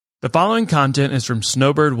The following content is from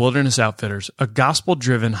Snowbird Wilderness Outfitters, a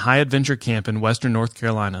gospel-driven high-adventure camp in western North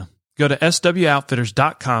Carolina. Go to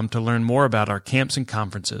swoutfitters.com to learn more about our camps and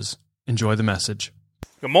conferences. Enjoy the message.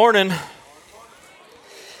 Good morning.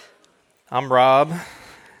 I'm Rob.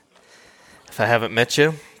 If I haven't met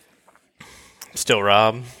you, I'm still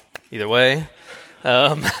Rob. Either way.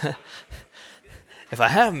 If I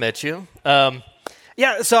have met you, so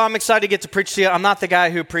I'm excited to get to preach to you. I'm not the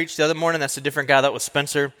guy who preached the other morning. That's a different guy. That was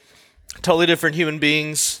Spencer. Totally different human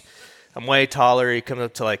beings. I'm way taller. He comes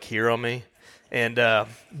up to like hero me.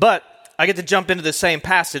 But I get to jump into the same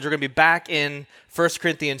passage. We're going to be back in 1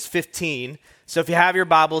 Corinthians 15. So if you have your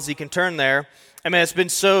Bibles, you can turn there. I mean, it's been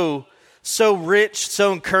so rich,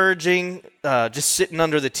 so encouraging, just sitting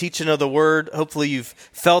under the teaching of the Word. Hopefully you've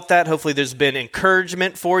felt that. Hopefully there's been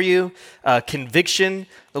encouragement for you, conviction,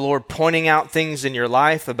 the Lord pointing out things in your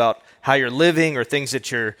life about how you're living or things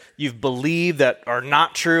that you've believed that are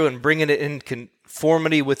not true and bringing it in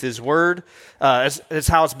conformity with His Word. It's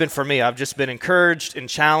how it's been for me. I've just been encouraged and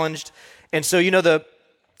challenged. And so,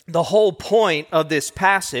 the whole point of this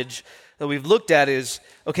passage that we've looked at is,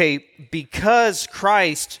 okay, because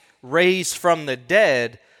Christ raised from the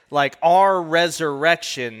dead, like our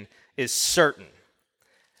resurrection is certain.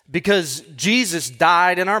 Because Jesus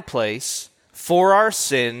died in our place for our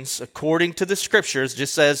sins, according to the Scriptures,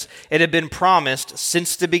 just as it had been promised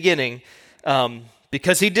since the beginning,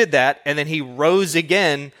 because He did that, and then He rose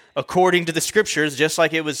again according to the Scriptures, just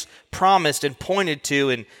like it was promised and pointed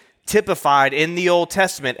to and typified in the Old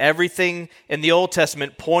Testament. Everything in the Old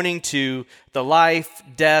Testament pointing to the life,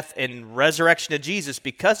 death, and resurrection of Jesus.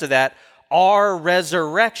 Because of that, our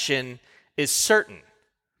resurrection is certain.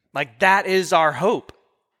 Like, that is our hope.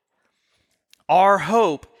 Our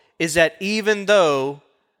hope is that even though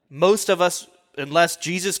most of us, unless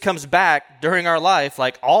Jesus comes back during our life,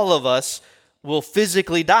 like all of us will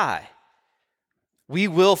physically die. We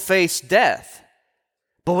will face death.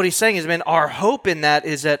 But what he's saying is, man, our hope in that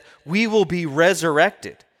is that we will be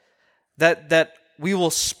resurrected, that we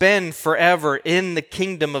will spend forever in the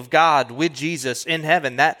kingdom of God with Jesus in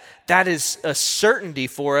heaven. That is a certainty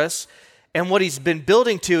for us. And what he's been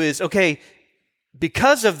building to is, okay,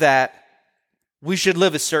 because of that, we should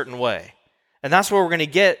live a certain way. And that's where we're going to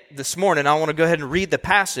get this morning. I want to go ahead and read the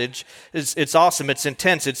passage. It's awesome. It's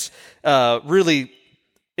intense. It's really,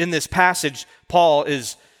 in this passage, Paul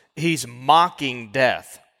he's mocking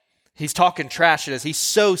death. He's talking trash at us. He's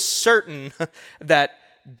so certain that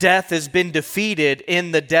death has been defeated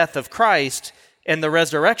in the death of Christ and the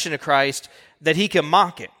resurrection of Christ that he can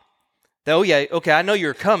mock it. That, oh yeah, okay, I know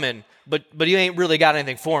you're coming, but you ain't really got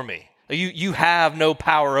anything for me. You have no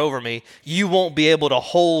power over me. You won't be able to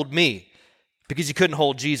hold me because you couldn't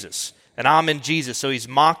hold Jesus. And I'm in Jesus, so he's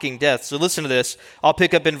mocking death. So listen to this. I'll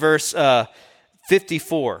pick up in verse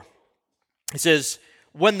 54. It says,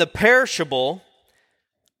 when the perishable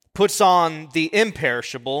puts on the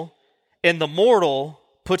imperishable and the mortal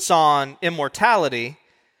puts on immortality,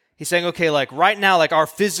 he's saying, okay, like right now, like our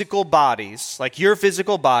physical bodies, like your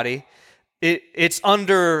physical body, it's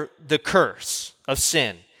under the curse of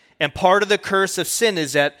sin. And part of the curse of sin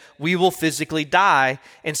is that we will physically die.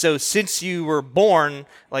 And so since you were born,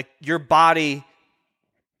 like your body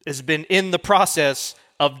has been in the process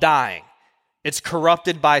of dying. It's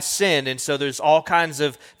corrupted by sin, and so there's all kinds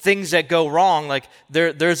of things that go wrong. Like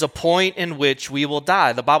there's a point in which we will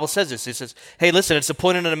die. The Bible says this. It says, hey, listen, it's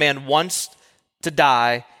appointed unto man once to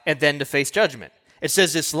die and then to face judgment. It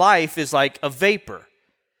says this life is like a vapor.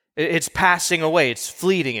 It's passing away. It's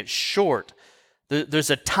fleeting. It's short.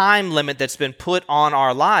 There's a time limit that's been put on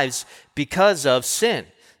our lives because of sin.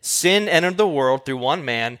 Sin entered the world through one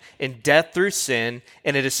man, and death through sin,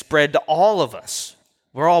 and it has spread to all of us.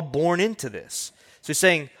 We're all born into this. So he's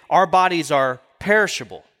saying our bodies are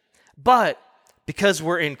perishable. But because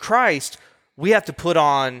we're in Christ, we have to put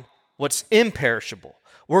on what's imperishable.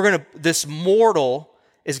 This mortal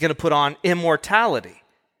is going to put on immortality.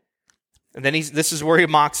 And then this is where he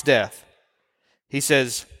mocks death. He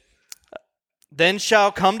says, then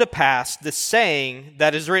shall come to pass the saying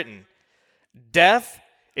that is written, death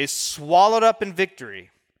is swallowed up in victory.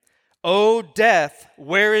 O death,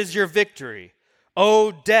 where is your victory?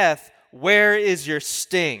 O death, where is your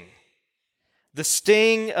sting? The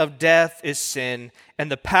sting of death is sin, and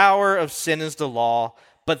the power of sin is the law.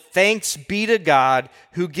 But thanks be to God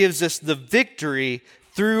who gives us the victory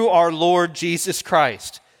through our Lord Jesus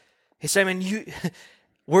Christ. He's saying,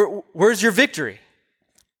 where's your victory?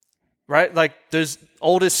 Right? Like there's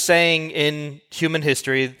oldest saying in human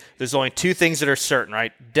history, there's only two things that are certain,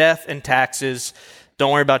 right? Death and taxes.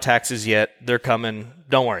 Don't worry about taxes yet. They're coming.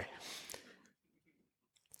 Don't worry.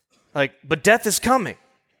 But death is coming.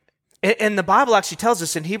 And the Bible actually tells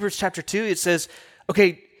us in Hebrews chapter 2, it says,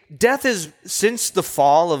 okay, death is, since the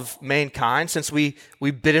fall of mankind, since we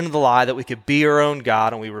bit into the lie that we could be our own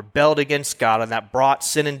God and we rebelled against God and that brought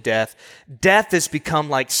sin and death, death has become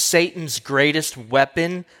like Satan's greatest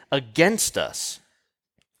weapon against us.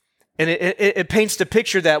 And it paints the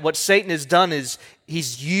picture that what Satan has done is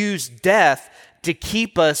he's used death to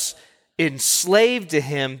keep us enslaved to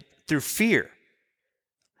him through fear.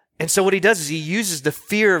 And so what he does is he uses the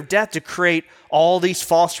fear of death to create all these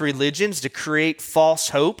false religions, to create false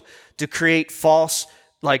hope, to create false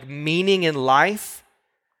meaning in life.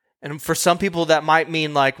 And for some people that might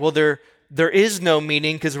mean well, there is no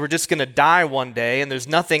meaning because we're just going to die one day and there's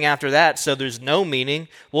nothing after that, so there's no meaning.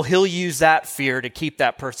 Well, he'll use that fear to keep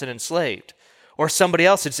that person enslaved. Or somebody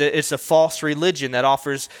else, it's a false religion that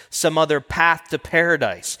offers some other path to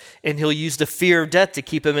paradise, and he'll use the fear of death to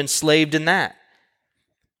keep him enslaved in that.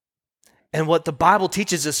 And what the Bible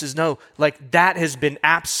teaches us is that has been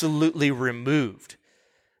absolutely removed.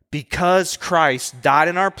 Because Christ died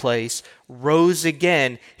in our place, rose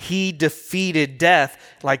again, he defeated death,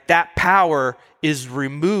 that power is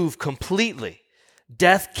removed completely.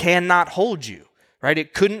 Death cannot hold you, right?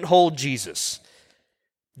 It couldn't hold Jesus.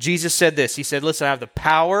 Jesus said this, he said, listen, I have the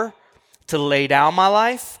power to lay down my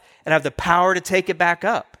life and I have the power to take it back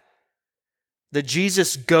up. That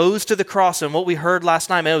Jesus goes to the cross, and what we heard last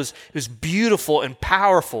night, man, it was beautiful and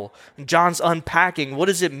powerful. And John's unpacking, what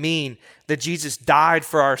does it mean that Jesus died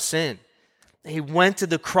for our sin? He went to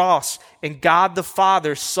the cross, and God the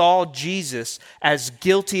Father saw Jesus as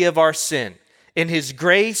guilty of our sin. In his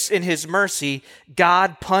grace and his mercy,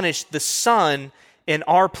 God punished the Son in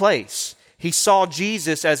our place. He saw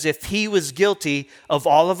Jesus as if he was guilty of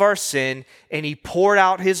all of our sin, and he poured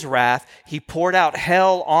out his wrath. He poured out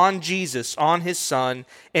hell on Jesus, on his Son,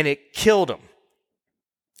 and it killed him.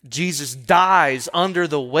 Jesus dies under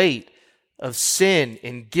the weight of sin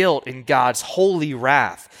and guilt and God's holy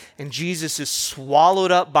wrath, and Jesus is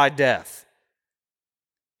swallowed up by death.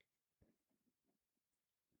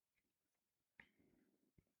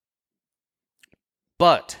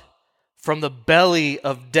 But from the belly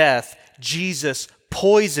of death, Jesus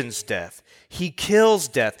poisons death. He kills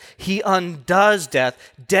death. He undoes death.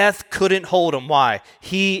 Death couldn't hold him. Why?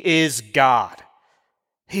 He is God.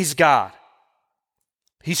 He's God.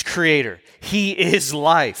 He's creator. He is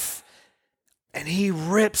life. And he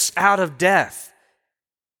rips out of death.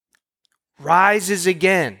 Rises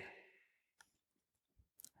again.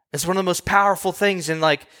 It's one of the most powerful things. And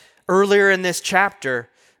earlier in this chapter,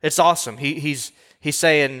 it's awesome. He's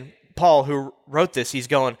saying, Paul, who wrote this, he's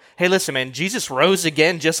going, hey, listen, man, Jesus rose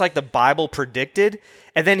again just like the Bible predicted,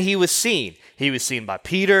 and then he was seen. He was seen by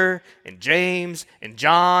Peter and James and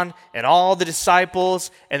John and all the disciples,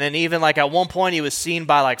 and then even at one point he was seen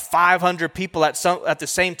by 500 people at the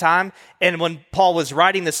same time, and when Paul was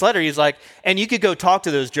writing this letter, he's like, and you could go talk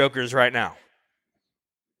to those jokers right now.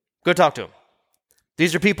 Go talk to them.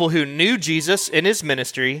 These are people who knew Jesus in his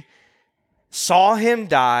ministry, saw him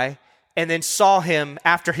die, and then saw him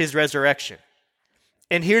after his resurrection.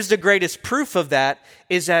 And here's the greatest proof of that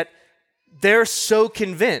is that they're so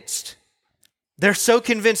convinced. They're so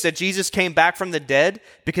convinced that Jesus came back from the dead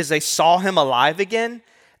because they saw him alive again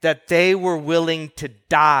that they were willing to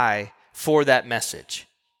die for that message.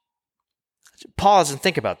 Pause and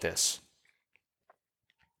think about this.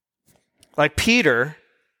 Peter,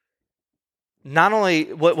 not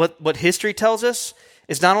only what history tells us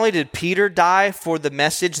is not only did Peter die for the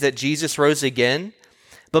message that Jesus rose again,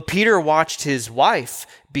 but Peter watched his wife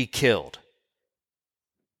be killed.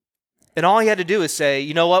 And all he had to do is say,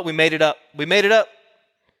 you know what, we made it up. We made it up.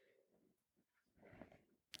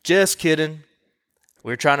 Just kidding.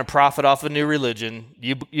 We're trying to profit off a new religion.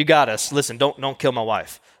 You got us. Listen, don't kill my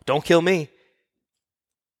wife. Don't kill me.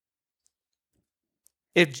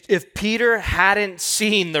 If Peter hadn't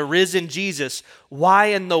seen the risen Jesus, why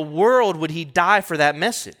in the world would he die for that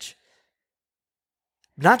message?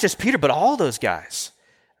 Not just Peter, but all those guys.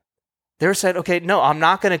 They said, okay, no, I'm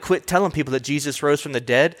not going to quit telling people that Jesus rose from the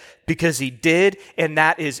dead because he did, and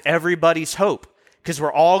that is everybody's hope. Because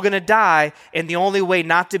we're all going to die, and the only way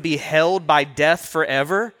not to be held by death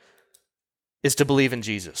forever is to believe in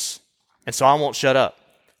Jesus. And so I won't shut up.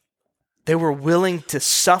 They were willing to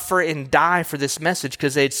suffer and die for this message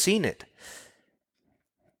because they had seen it.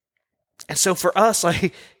 And so for us,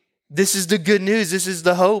 this is the good news. This is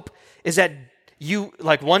the hope, is that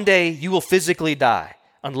one day you will physically die.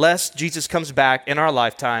 Unless Jesus comes back in our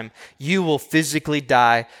lifetime, you will physically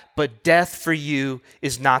die, but death for you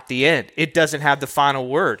is not the end. It doesn't have the final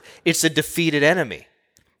word. It's a defeated enemy.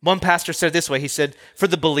 One pastor said it this way. He said, for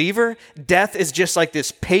the believer, death is just like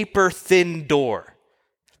this paper-thin door.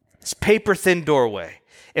 This paper-thin doorway.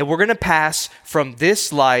 And we're going to pass from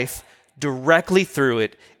this life directly through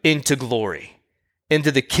it into glory,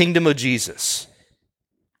 into the kingdom of Jesus,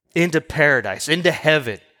 into paradise, into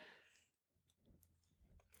heaven.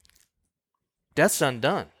 Death's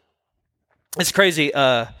undone. It's crazy.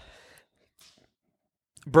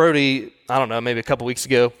 Brody, I don't know, maybe a couple weeks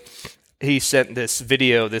ago, he sent this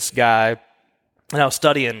video, this guy, and I was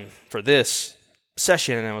studying for this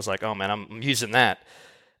session, and I was like, oh man, I'm using that.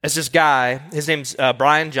 It's this guy, his name's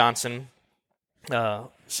Brian Johnson,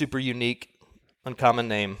 super unique, uncommon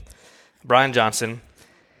name, Brian Johnson.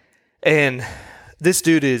 And this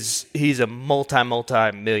dude he's a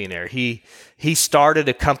multi-millionaire. He started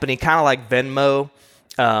a company kind of like Venmo,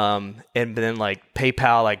 and then like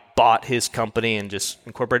PayPal like bought his company and just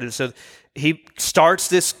incorporated it. So he starts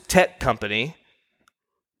this tech company,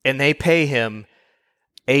 and they pay him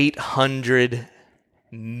 $800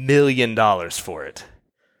 million for it.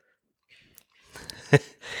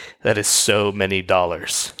 That is so many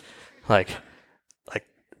dollars. Like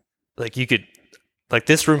you could, like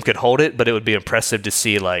this room could hold it, but it would be impressive to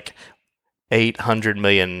see like 800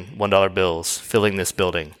 million $1 bills filling this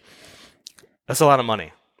building. That's a lot of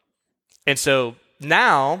money. And so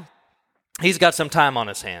now he's got some time on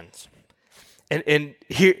his hands. And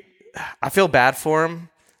here, I feel bad for him,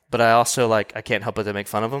 but I also I can't help but to make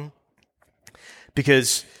fun of him.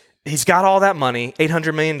 Because he's got all that money,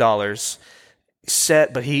 $800 million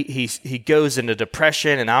set, but he goes into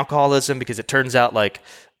depression and alcoholism because it turns out like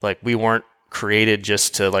we weren't created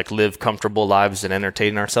just to live comfortable lives and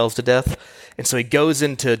entertain ourselves to death. And so he goes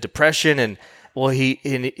into depression, and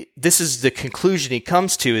this is the conclusion he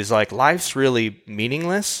comes to is life's really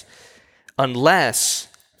meaningless unless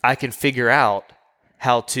I can figure out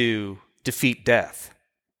how to defeat death.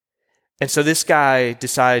 And so this guy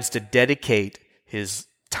decides to dedicate his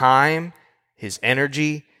time, his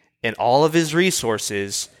energy, and all of his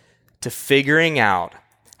resources to figuring out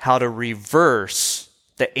how to reverse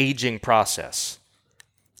the aging process.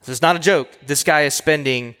 So it's not a joke. This guy is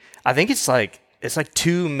spending, I think it's like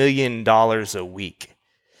 $2 million a week.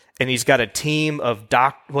 And he's got a team of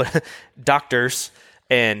doctors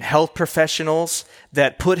and health professionals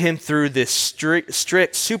that put him through this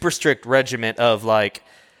super strict regimen of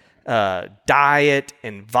diet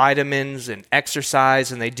and vitamins and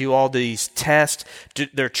exercise, and they do all these tests.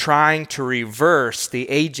 They're trying to reverse the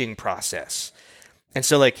aging process. And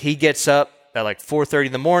so he gets up at 4:30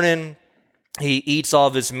 in the morning. He eats all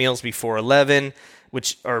of his meals before 11,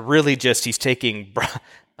 which are really just he's taking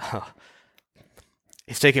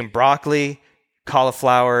broccoli,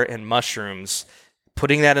 cauliflower, and mushrooms,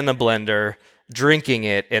 putting that in a blender, drinking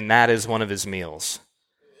it, and that is one of his meals.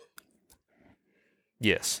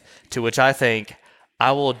 Yes. To which I think,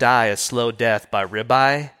 I will die a slow death by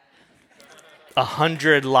ribeye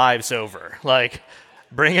 100 lives over.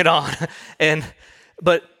 Bring it on.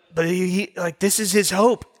 But he this is his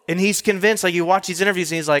hope. And he's convinced, you watch these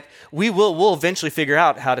interviews and he's like, we'll eventually figure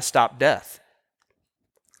out how to stop death.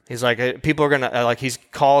 He's like, people are going to, he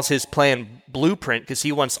calls his plan Blueprint because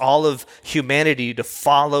he wants all of humanity to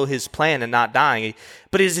follow his plan and not dying.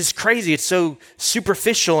 But it's just crazy. It's so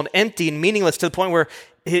superficial and empty and meaningless to the point where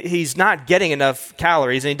he's not getting enough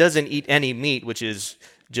calories and he doesn't eat any meat, which is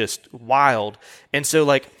just wild. And so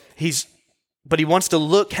but he wants to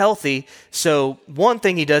look healthy. So one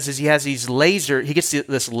thing he does is he gets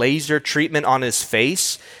this laser treatment on his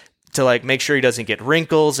face to make sure he doesn't get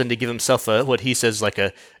wrinkles and to give himself what he says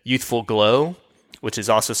a youthful glow, which is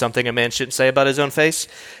also something a man shouldn't say about his own face.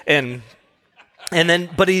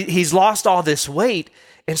 But he's lost all this weight,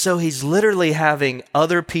 and so he's literally having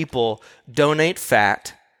other people donate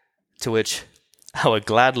fat, to which I would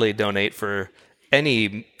gladly donate for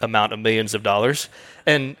any amount of millions of dollars.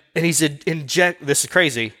 And he's this is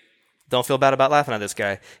crazy. Don't feel bad about laughing at this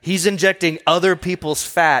guy. He's injecting other people's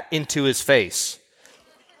fat into his face.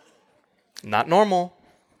 Not normal.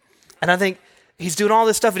 And I think he's doing all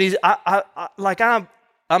this stuff, and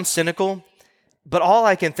I'm cynical, but all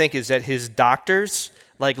I can think is that his doctors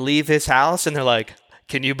leave his house and they're like,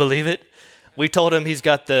 "Can you believe it? We told him he's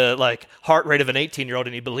got the heart rate of an 18-year-old,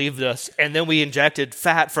 and he believed us. And then we injected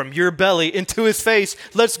fat from your belly into his face.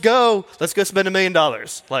 Let's go spend $1 million."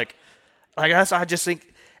 I just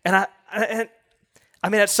think, and I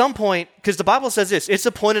mean, at some point, because the Bible says this, it's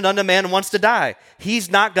appointed unto man wants to die. He's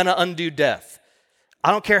not going to undo death. I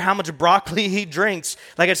don't care how much broccoli he drinks.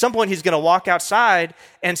 At some point, he's going to walk outside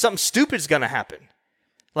and something stupid is going to happen.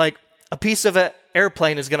 A piece of an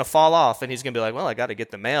airplane is going to fall off and he's going to be like, well, I got to get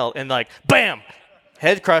the mail. And bam,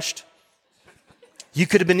 head crushed. You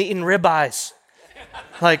could have been eating ribeyes.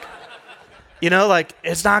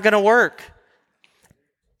 It's not going to work.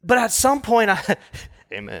 But at some point,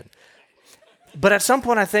 amen. But at some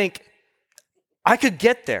point, I think I could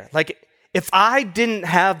get there. Like, if I didn't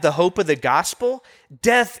have the hope of the gospel,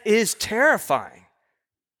 death is terrifying.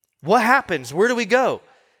 What happens? Where do we go?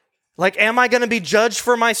 Like, am I going to be judged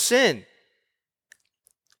for my sin?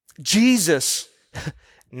 Jesus,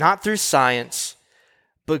 not through science,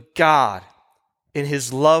 but God, in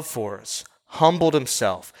his love for us, humbled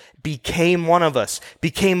himself, became one of us,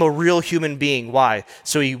 became a real human being. Why?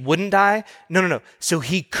 So he wouldn't die? No. So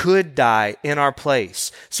he could die in our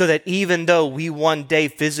place. So that even though we one day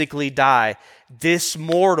physically die, this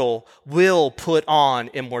mortal will put on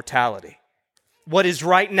immortality. What is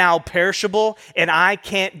right now perishable, and I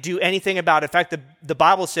can't do anything about it. In fact, the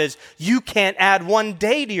Bible says you can't add one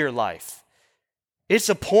day to your life. It's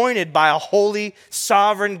appointed by a holy,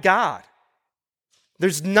 sovereign God.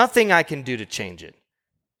 There's nothing I can do to change it.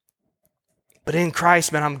 But in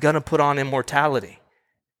Christ, man, I'm going to put on immortality.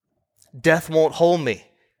 Death won't hold me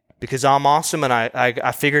because I'm awesome and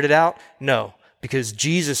I figured it out. No, because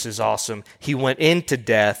Jesus is awesome. He went into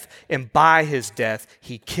death, and by his death,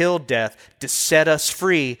 he killed death to set us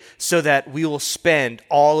free so that we will spend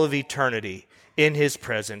all of eternity in his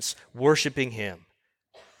presence, worshiping him.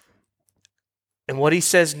 And what he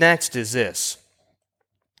says next is this.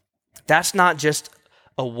 That's not just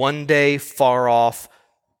a one-day, far-off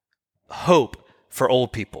hope for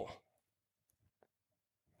old people.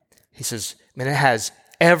 He says, man, it has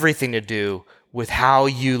everything to do with how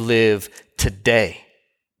you live today,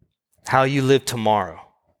 how you live tomorrow.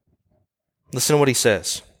 Listen to what he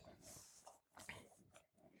says.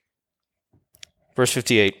 Verse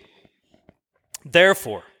 58.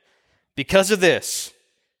 Therefore, because of this,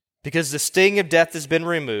 because the sting of death has been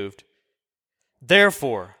removed,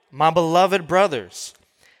 therefore, my beloved brothers,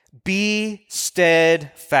 be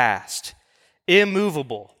steadfast,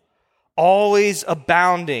 immovable, always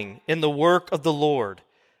abounding in the work of the Lord,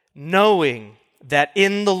 knowing that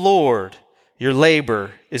in the Lord your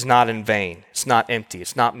labor is not in vain. It's not empty.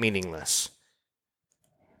 It's not meaningless.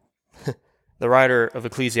 The writer of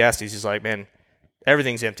Ecclesiastes is like, man,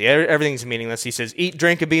 everything's empty. Everything's meaningless. He says, eat,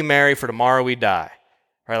 drink, and be merry, for tomorrow we die.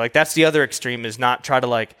 Right? Like, that's the other extreme, is not try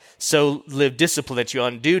to so live discipline that you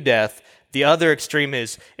undo death. The other extreme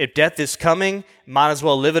is, if death is coming, might as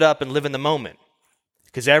well live it up and live in the moment.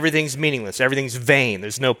 Because everything's meaningless. Everything's vain.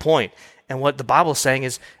 There's no point. And what the Bible's saying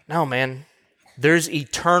is, no, man, there's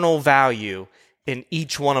eternal value in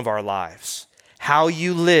each one of our lives. How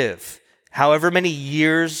you live, however many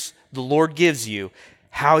years the Lord gives you,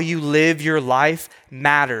 how you live your life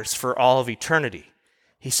matters for all of eternity.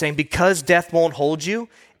 He's saying because death won't hold you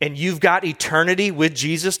and you've got eternity with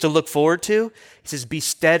Jesus to look forward to, he says, be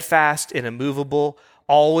steadfast and immovable,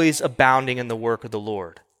 always abounding in the work of the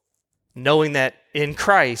Lord. Knowing that in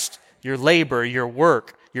Christ, your labor, your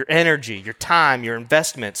work, your energy, your time, your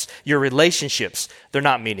investments, your relationships, they're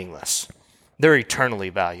not meaningless. They're eternally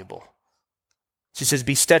valuable. She says,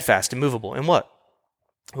 be steadfast, immovable. And what?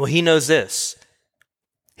 Well, he knows this.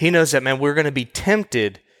 He knows that, man, we're going to be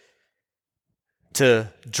tempted to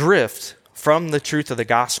drift from the truth of the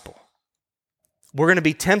gospel. We're going to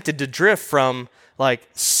be tempted to drift from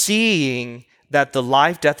seeing that the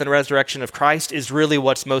life, death, and resurrection of Christ is really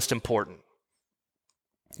what's most important.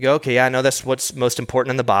 You go, okay, yeah, I know that's what's most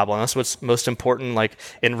important in the Bible, and that's what's most important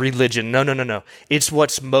in religion. No. It's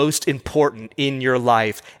what's most important in your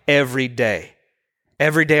life every day.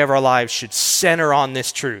 Every day of our lives should center on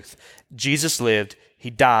this truth. Jesus lived, he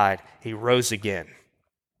died, he rose again.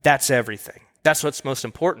 That's everything. That's what's most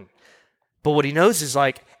important. But what he knows is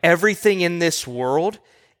everything in this world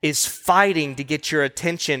is fighting to get your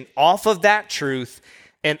attention off of that truth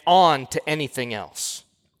and on to anything else,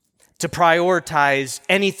 to prioritize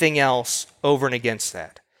anything else over and against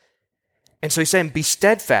that. And so he's saying, be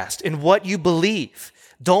steadfast in what you believe.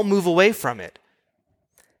 Don't move away from it.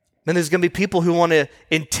 Then there's going to be people who want to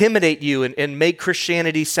intimidate you and make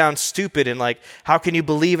Christianity sound stupid and how can you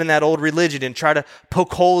believe in that old religion and try to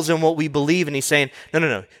poke holes in what we believe. And he's saying,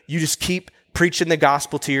 no. You just keep preaching the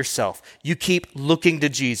gospel to yourself. You keep looking to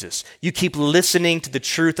Jesus. You keep listening to the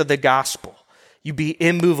truth of the gospel. You be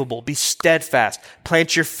immovable, be steadfast,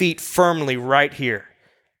 plant your feet firmly right here.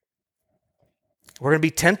 We're going to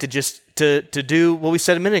be tempted just to do what we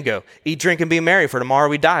said a minute ago. Eat, drink, and be merry, for tomorrow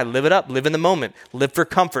we die. Live it up. Live in the moment. Live for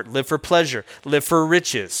comfort. Live for pleasure. Live for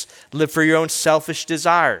riches. Live for your own selfish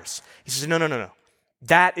desires. He says, no.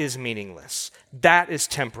 That is meaningless. That is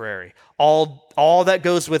temporary. All that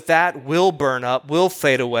goes with that will burn up, will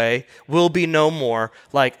fade away, will be no more.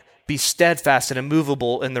 Be steadfast and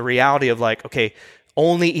immovable in the reality of okay,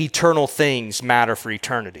 only eternal things matter for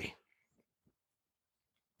eternity.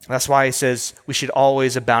 That's why he says we should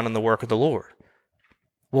always abound in the work of the Lord.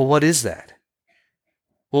 Well, what is that?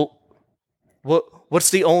 Well, what's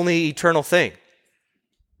the only eternal thing?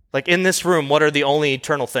 Like in this room, what are the only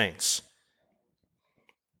eternal things?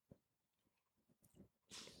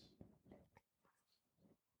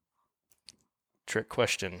 Trick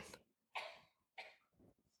question.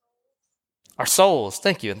 Our souls.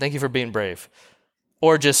 Thank you. And thank you for being brave.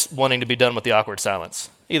 Or just wanting to be done with the awkward silence.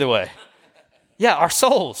 Either way. Yeah, our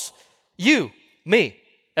souls. You, me,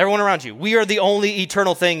 everyone around you. We are the only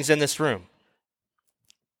eternal things in this room.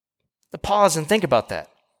 Pause and think about that.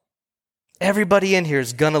 Everybody in here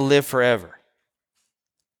is going to live forever.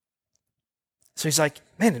 So he's like,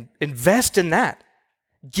 man, invest in that.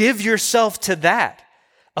 Give yourself to that.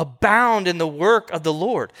 Abound in the work of the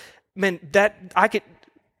Lord. Man, that I could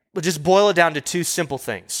just boil it down to two simple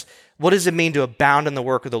things. What does it mean to abound in the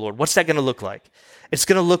work of the Lord? What's that going to look like? It's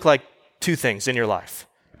going to look like two things in your life.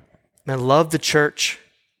 Man, love the church.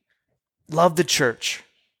 Love the church.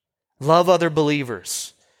 Love other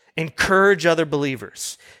believers. Encourage other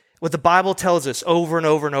believers. What the Bible tells us over and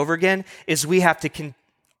over and over again is we have to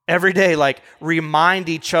every day remind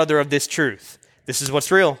each other of this truth. This is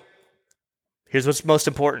what's real. Here's what's most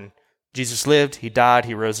important. Jesus lived, he died,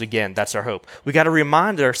 he rose again. That's our hope. We got to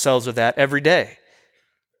remind ourselves of that every day.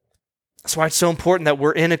 That's why it's so important that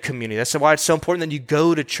we're in a community. That's why it's so important that you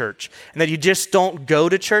go to church and that you just don't go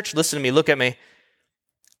to church. Listen to me, look at me.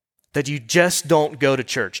 That you just don't go to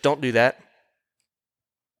church. Don't do that.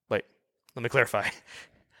 Wait, let me clarify.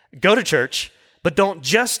 Go to church, but don't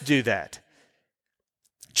just do that.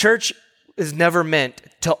 Church is never meant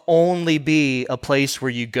to only be a place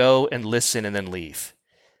where you go and listen and then leave.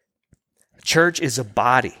 Church is a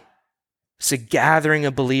body. It's a gathering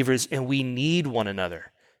of believers, and we need one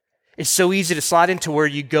another. It's so easy to slide into where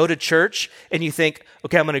you go to church and you think,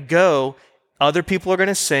 okay, I'm going to go, other people are going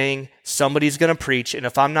to sing, somebody's going to preach, and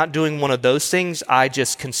if I'm not doing one of those things, I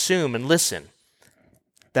just consume and listen.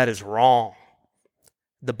 That is wrong.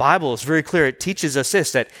 The Bible is very clear. It teaches us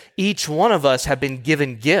this, that each one of us have been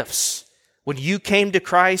given gifts. When you came to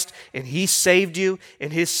Christ and he saved you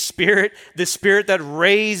in his Spirit, the Spirit that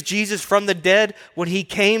raised Jesus from the dead, when he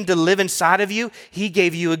came to live inside of you, he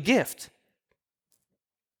gave you a gift.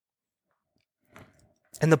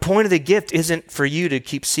 And the point of the gift isn't for you to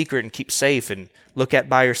keep secret and keep safe and look at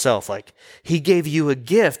by yourself. He gave you a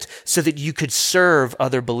gift so that you could serve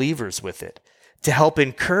other believers with it, to help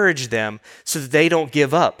encourage them so that they don't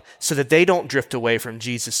give up, so that they don't drift away from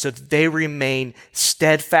Jesus, so that they remain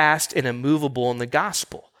steadfast and immovable in the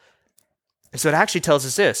gospel. And so it actually tells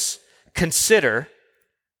us this: consider,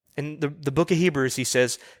 in the book of Hebrews, he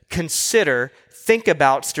says, think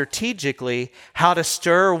about strategically how to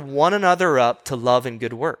stir one another up to love and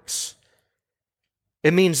good works.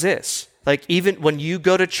 It means this, even when you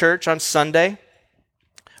go to church on Sunday,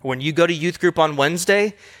 when you go to youth group on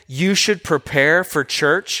Wednesday, you should prepare for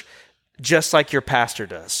church just like your pastor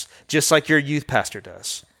does, just like your youth pastor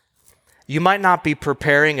does. You might not be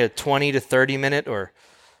preparing a 20 to 30 minute or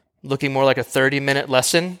looking more like a 30-minute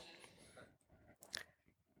lesson.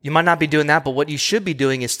 You might not be doing that, but what you should be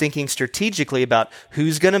doing is thinking strategically about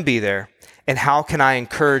who's going to be there and how can I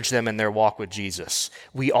encourage them in their walk with Jesus.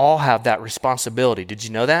 We all have that responsibility. Did you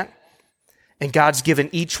know that? And God's given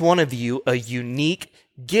each one of you a unique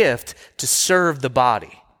gift to serve the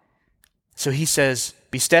body. So he says,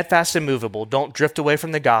 be steadfast and immovable. Don't drift away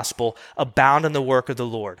from the gospel. Abound in the work of the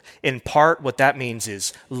Lord. In part, what that means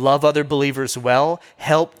is love other believers well,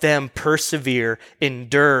 help them persevere,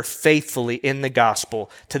 endure faithfully in the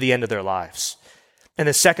gospel to the end of their lives. And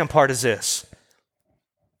the second part is this: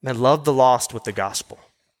 man, love the lost with the gospel.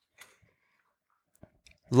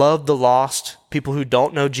 Love the lost, people who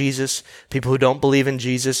don't know Jesus, people who don't believe in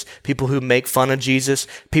Jesus, people who make fun of Jesus,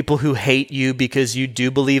 people who hate you because you do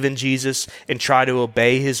believe in Jesus and try to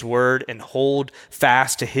obey his word and hold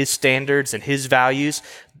fast to his standards and his values.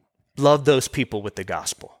 Love those people with the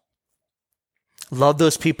gospel. Love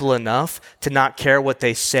those people enough to not care what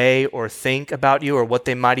they say or think about you or what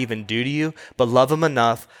they might even do to you, but love them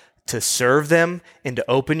enough to serve them and to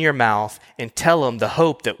open your mouth and tell them the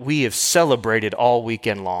hope that we have celebrated all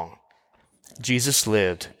weekend long. Jesus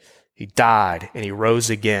lived, he died, and he rose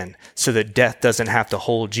again so that death doesn't have to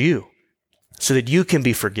hold you, so that you can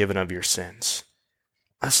be forgiven of your sins.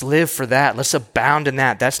 Let's live for that. Let's abound in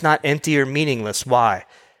that. That's not empty or meaningless. Why?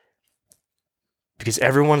 Because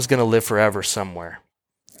everyone's going to live forever somewhere.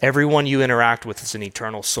 Everyone you interact with is an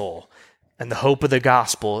eternal soul. And the hope of the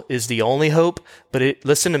gospel is the only hope, but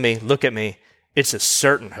listen to me, look at me. It's a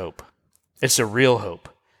certain hope. It's a real hope.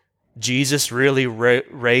 Jesus really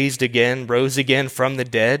rose again from the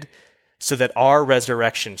dead so that our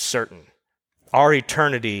resurrection's certain. Our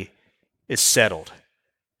eternity is settled.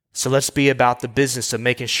 So let's be about the business of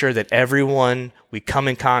making sure that everyone we come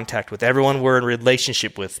in contact with, everyone we're in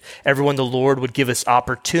relationship with, everyone the Lord would give us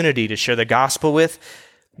opportunity to share the gospel with,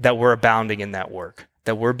 that we're abounding in that work,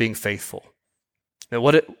 that we're being faithful. Now,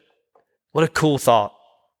 what a cool thought.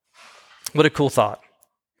 What a cool thought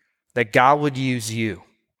that God would use you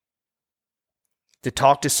to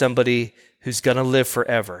talk to somebody who's going to live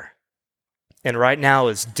forever and right now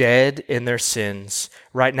is dead in their sins,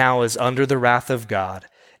 right now is under the wrath of God,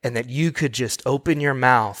 and that you could just open your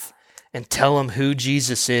mouth and tell them who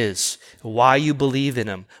Jesus is, why you believe in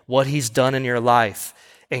him, what he's done in your life,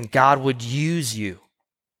 and God would use you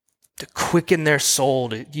to quicken their soul,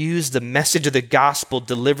 to use the message of the gospel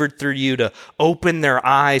delivered through you to open their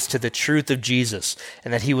eyes to the truth of Jesus,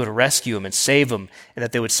 and that he would rescue them and save them, and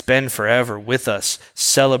that they would spend forever with us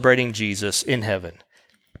celebrating Jesus in heaven.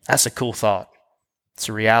 That's a cool thought. It's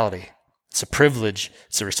a reality. It's a privilege.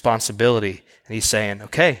 It's a responsibility. And he's saying,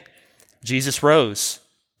 okay, Jesus rose.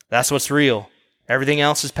 That's what's real. Everything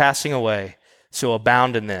else is passing away. So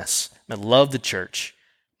abound in this. And love the church.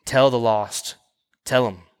 Tell the lost. Tell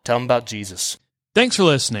them about Jesus. Thanks for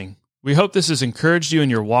listening. We hope this has encouraged you in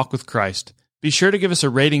your walk with Christ. Be sure to give us a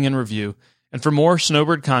rating and review. And for more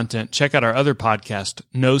Snowbird content, check out our other podcast,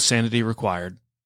 No Sanity Required.